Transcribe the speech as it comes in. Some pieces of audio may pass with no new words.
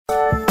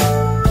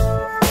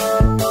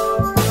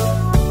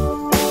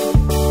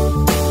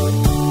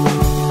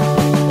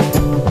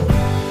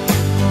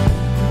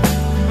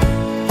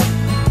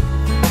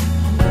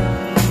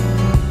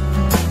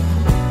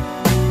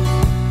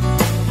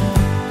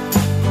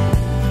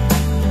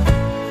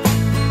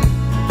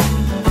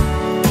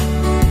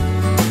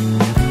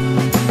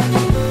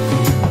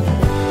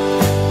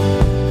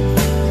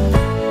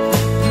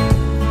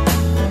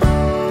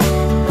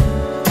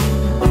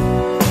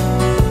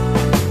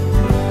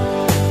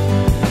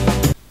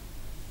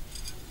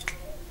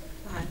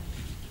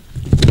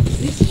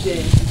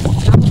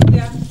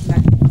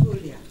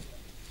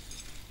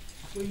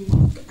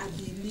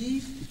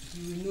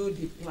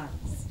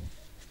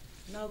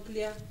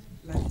Nauclea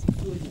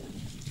Latifolia.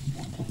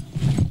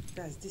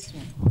 That's this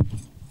one.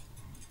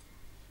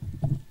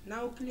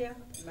 Nauclea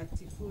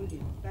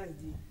Latifolia. That's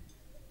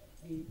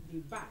the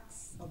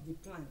backs of the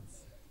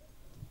plants.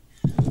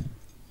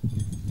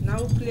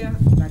 Nauclea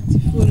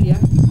Latifolia.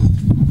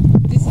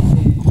 These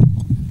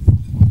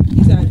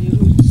are the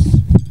roots.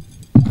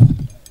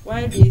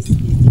 While this is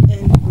the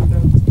end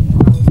product in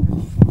powder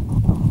form.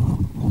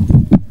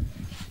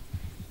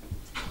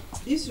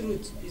 This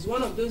root is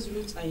one of those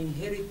roots I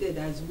inherited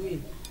as well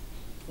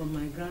from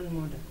my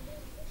grandmother.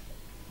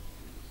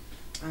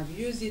 I've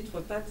used it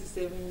for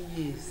 37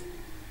 years.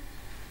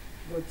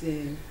 But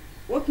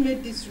what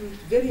made this root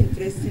very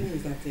interesting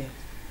is that it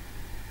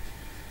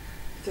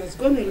has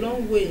gone a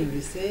long way in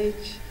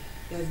research.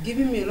 It has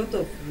given me a lot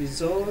of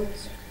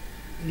results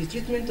in the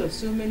treatment of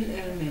so many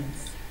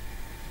ailments.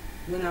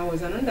 When I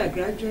was an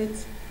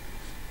undergraduate,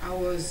 I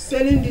was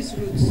selling these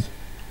roots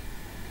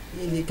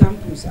in the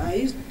campus. I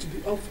used to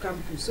be off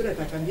campus so that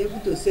I can be able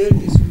to sell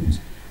these roots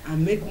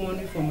and make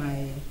money for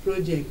my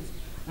project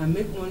and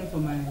make money for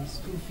my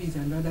school fees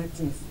and other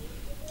things.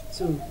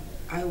 So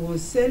I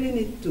was selling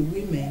it to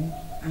women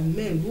and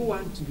men who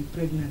want to be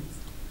pregnant,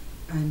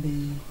 and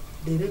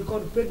they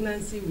record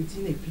pregnancy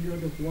within a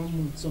period of 1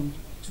 month, some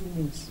 2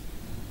 months.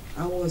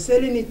 I was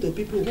selling it to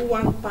people who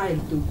want pile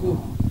to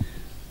go,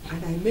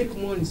 and I make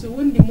money. So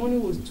when the money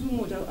was too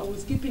much, I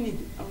was keeping it.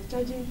 I was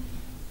charging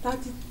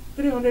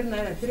 300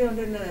 naira,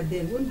 300 naira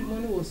then. When the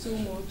money was so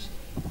much,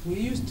 we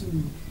used to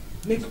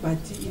make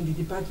party in the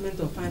Department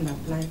of Fine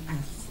Applied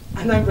Arts.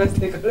 And I was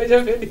the College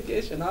of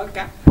Education,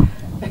 okay.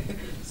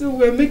 So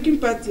we're making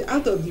party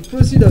out of the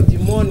proceeds of the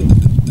money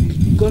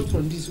we got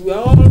from this. We're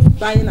all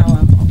buying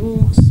our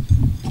books,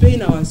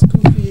 paying our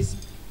school fees,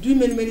 doing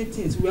many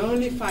things. We're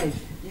only 5.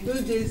 In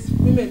those days,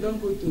 women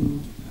don't go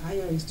to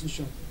higher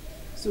institution.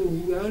 So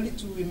we're only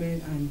 2 women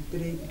and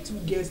 2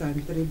 girls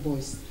and 3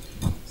 boys.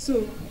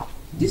 So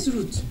this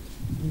root,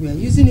 we are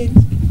using it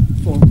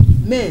for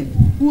men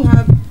who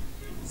have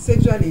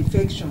sexual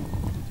infection.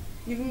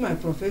 Even my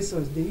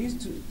professors, they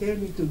used to tell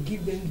me to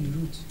give them the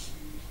root,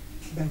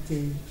 that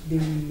they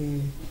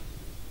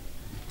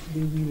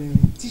will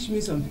teach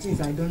me some things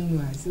I don't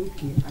know. I said,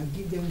 okay, I'll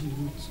give them the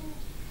root.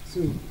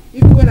 So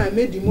even when I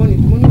made the money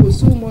was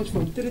so much,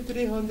 from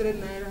 300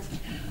 naira.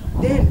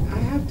 Then I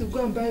have to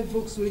go and buy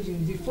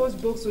Volkswagen, the first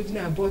Volkswagen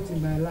I bought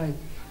in my life.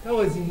 That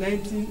was in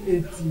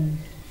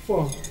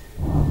 1984.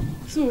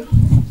 So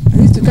I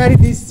used to carry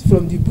this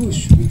from the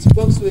bush with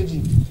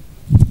Volkswagen,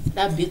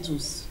 that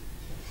Beatles.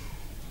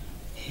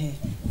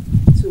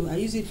 So I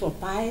use it for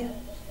pile.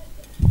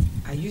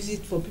 I use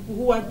it for people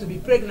who want to be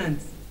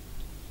pregnant.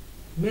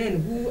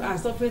 Men who are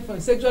suffering from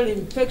sexual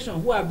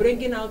infection, who are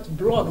bringing out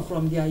blood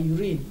from their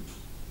urine.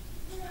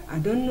 I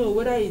don't know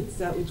whether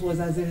it was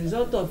as a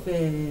result of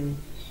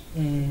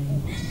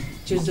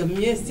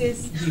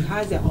schistosomiasis,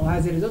 bilharzia, or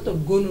as a result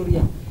of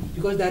gonorrhea,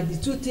 because that the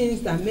 2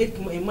 things that make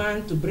a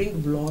man to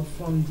bring blood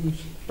from the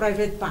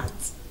private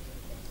parts.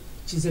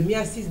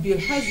 Schistosomiasis,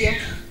 bilharzia,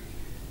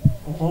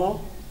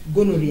 or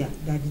gonorrhea,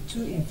 that are the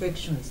 2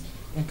 infections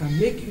that can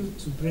make you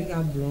to bring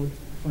out blood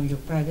from your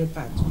private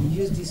parts. We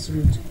use this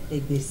root,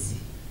 ebesi,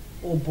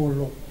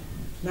 obolo,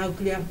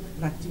 Nauclea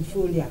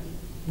Latifolia.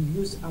 We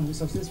use and we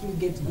successfully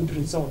get good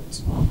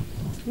results.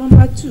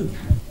 Number 2,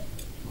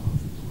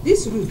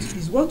 this root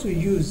is what we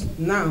use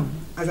now,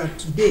 as of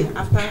today,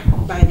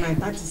 by my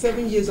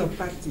 37 years of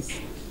practice.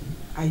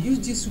 I use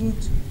this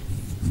root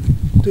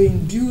to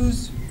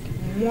induce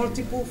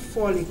multiple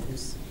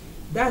follicles.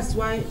 That's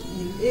why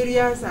in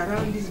areas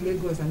around these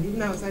Lagos and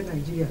even outside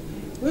Nigeria,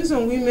 when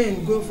some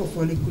women go for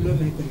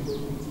folliculometry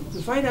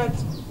to find out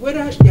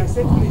whether their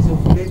cycle is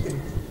ovulatory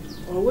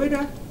or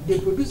whether they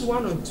produce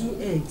 1 or 2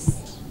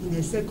 eggs in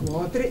a cycle,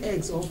 or 3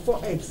 eggs or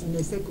 4 eggs in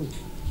a cycle.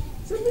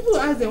 Some people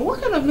ask them, what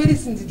kind of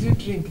medicine did you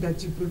drink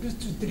that you produce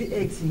 2, 3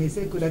 eggs in a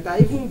cycle that are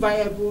even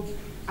viable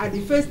at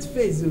the first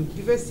phase,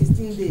 the first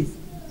 16 days?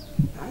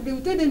 And they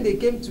will tell them they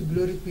came to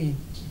Glory Queen.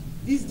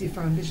 This is the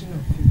foundation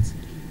of it.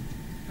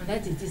 And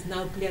that it is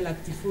Nauclea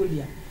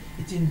Latifolia.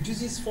 It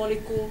induces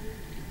follicle,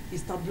 it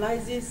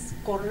stabilizes,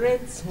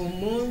 corrects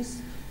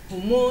hormones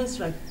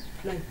like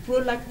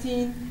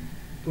prolactin,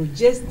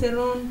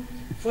 progesterone,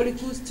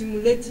 follicle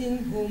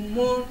stimulating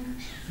hormone,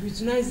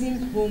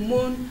 luteinizing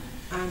hormone,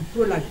 and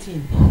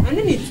prolactin. And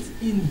then it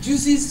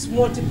induces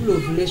multiple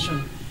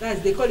ovulation. That's,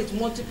 they call it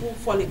multiple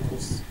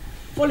follicles.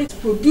 Follicles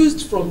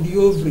produced from the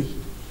ovary.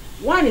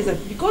 One is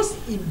that because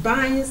it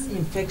binds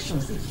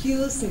infections, it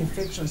kills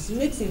infections, it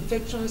makes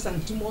infections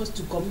and tumors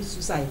to commit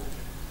suicide.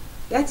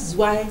 That is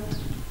why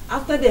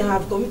after they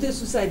have committed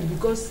suicide,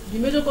 because the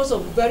major cause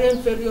of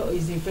ovarian failure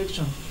is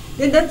infection,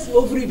 then that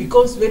ovary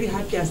becomes very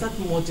happy and starts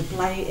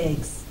multiplying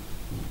eggs,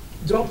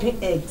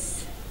 dropping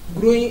eggs,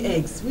 growing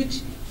eggs,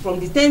 which from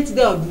the 10th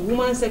day of the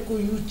woman's cycle,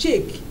 you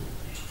check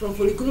from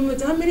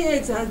folliculometer how many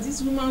eggs has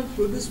this woman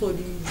produced for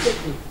the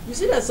cycle. You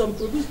see that some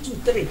produce 2,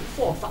 3,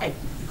 4, 5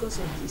 because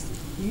of this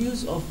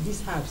use of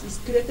these herbs. It's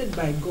created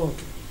by God,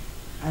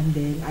 and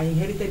then I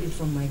inherited it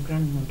from my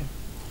grandmother.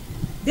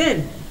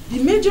 Then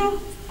the major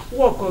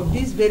work of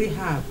this very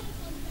herb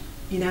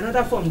in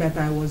another form that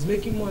I was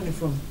making money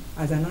from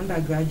as an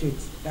undergraduate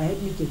that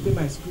helped me to pay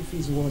my school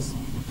fees was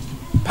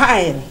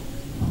pile.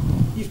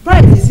 If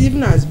pile is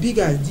even as big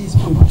as this,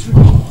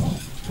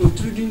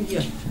 protruding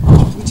here,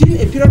 within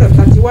a period of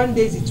 31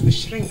 days it will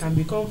shrink and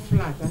become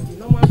flat, and the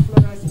normal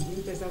florals in the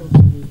intestine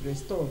will be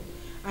restored,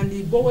 and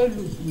the bowel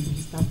loop will be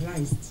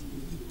stabilized.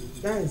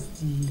 That is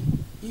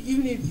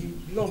even if the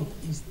lump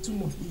is too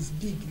much, is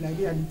big like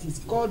that, and it is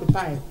called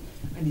pile,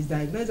 and is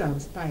diagnosed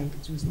as pile,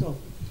 it will stop.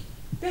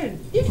 Then,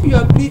 if you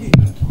are bleeding,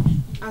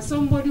 as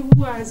somebody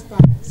who has pile,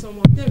 some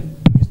of them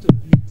used to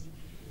bleed.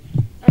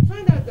 I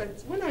find out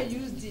that when I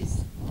use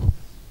this,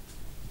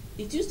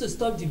 it used to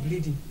stop the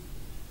bleeding.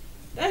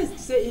 That is to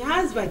say, it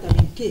has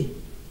vitamin K.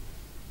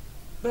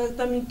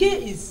 Vitamin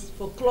K is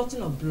for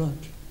clotting of blood.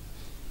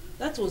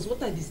 That was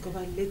what I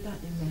discovered later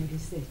in my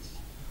research.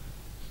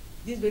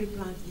 This very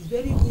plant is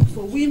very good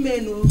for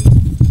women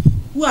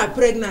who are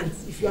pregnant.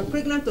 If you are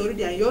pregnant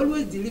already and you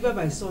always deliver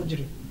by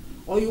surgery,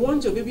 or you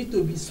want your baby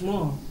to be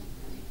small,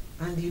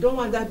 and you don't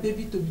want that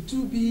baby to be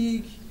too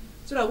big,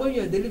 so that when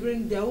you are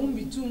delivering, there won't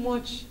be too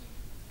much,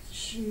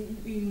 too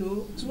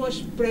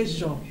much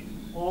pressure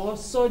or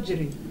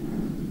surgery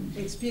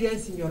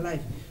experience in your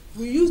life.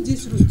 We use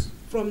this root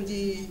from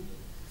the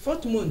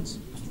 4th month.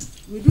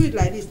 We do it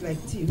like this, like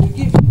tea. We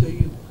give it to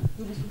you.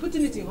 We'll be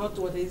putting it in hot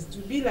water. It's to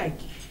be like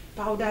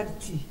powdered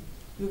tea.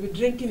 You'll be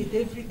drinking it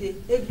every day,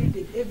 every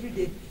day, every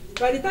day.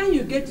 By the time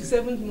you get to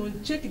 7th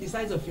month, check the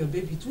size of your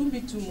baby. It won't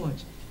be too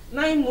much.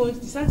 9 months,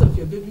 the size of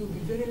your baby will be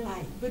very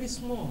light, very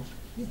small.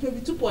 It will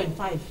be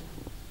 2.5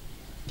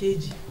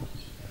 kg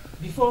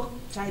before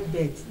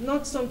childbirth.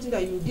 Not something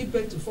that you give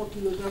birth to 4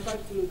 kilograms,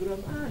 5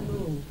 kilograms.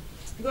 No.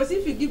 Because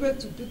if you give birth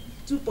to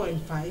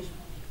 2.5,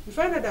 you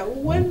find out that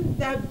when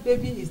that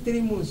baby is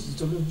 3 months,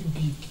 it's already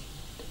big.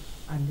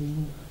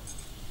 And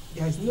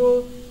there is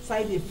no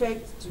side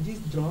effect to this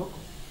drug.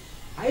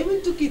 I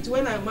even took it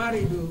when I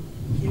married in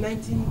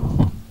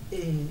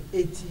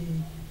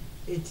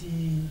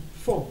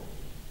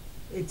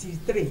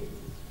 1983.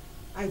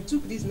 I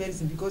took this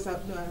medicine because I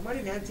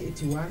married in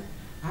 1981.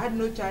 I had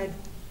no child.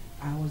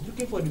 I was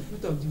looking for the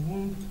fruit of the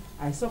womb.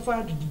 I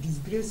suffered the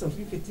disgrace of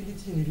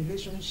infertility in a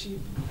relationship.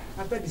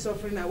 After the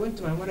suffering, I went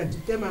to my mother to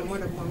tell my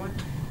mother, Mama,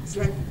 it's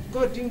like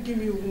God didn't give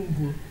me a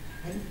womb.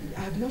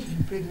 I have not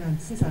been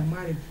pregnant since I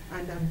married,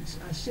 and I'm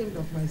ashamed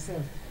of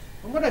myself.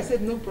 My mother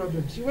said, no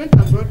problem. She went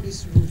and brought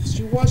these roots.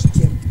 She washed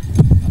them.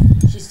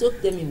 She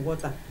soaked them in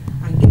water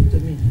and gave to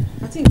me.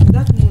 I think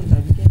that month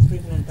I became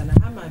pregnant, and I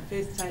had my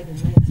first child in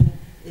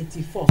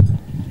 1984.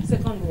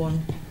 Second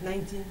one,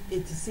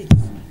 1986.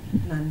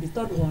 And the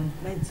third one,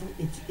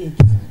 1988.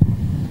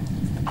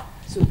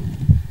 So,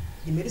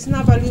 the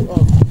medicinal value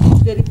of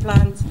this very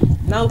plant,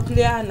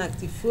 Nauclea,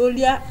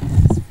 Latifolia,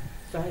 is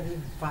very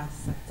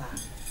versatile.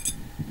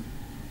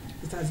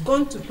 It has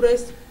gone to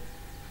press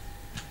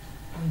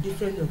on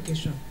different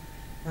occasions.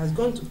 It has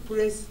gone to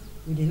press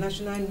with the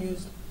national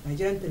news,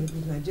 Nigerian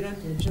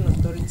Television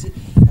Authority,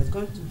 has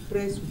gone to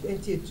press with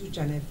NTA2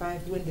 Channel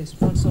 5 when they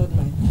sponsored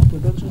my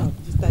production of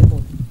this type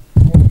of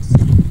works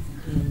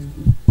in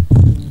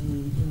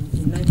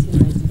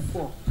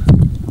 1994.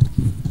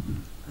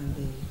 And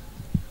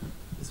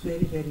it's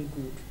very, very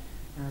good.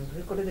 I've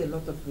recorded a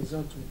lot of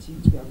results with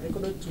it. We have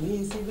recorded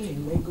twins even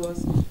in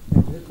Lagos. We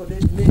have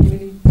recorded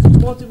many,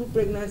 multiple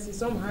pregnancies.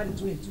 Some had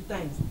twins 2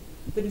 times,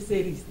 3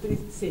 series, 3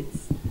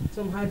 sets.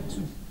 Some had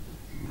 2,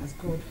 as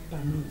God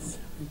permits.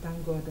 We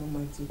thank God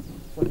Almighty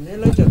for the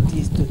knowledge of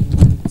this to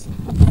humanity.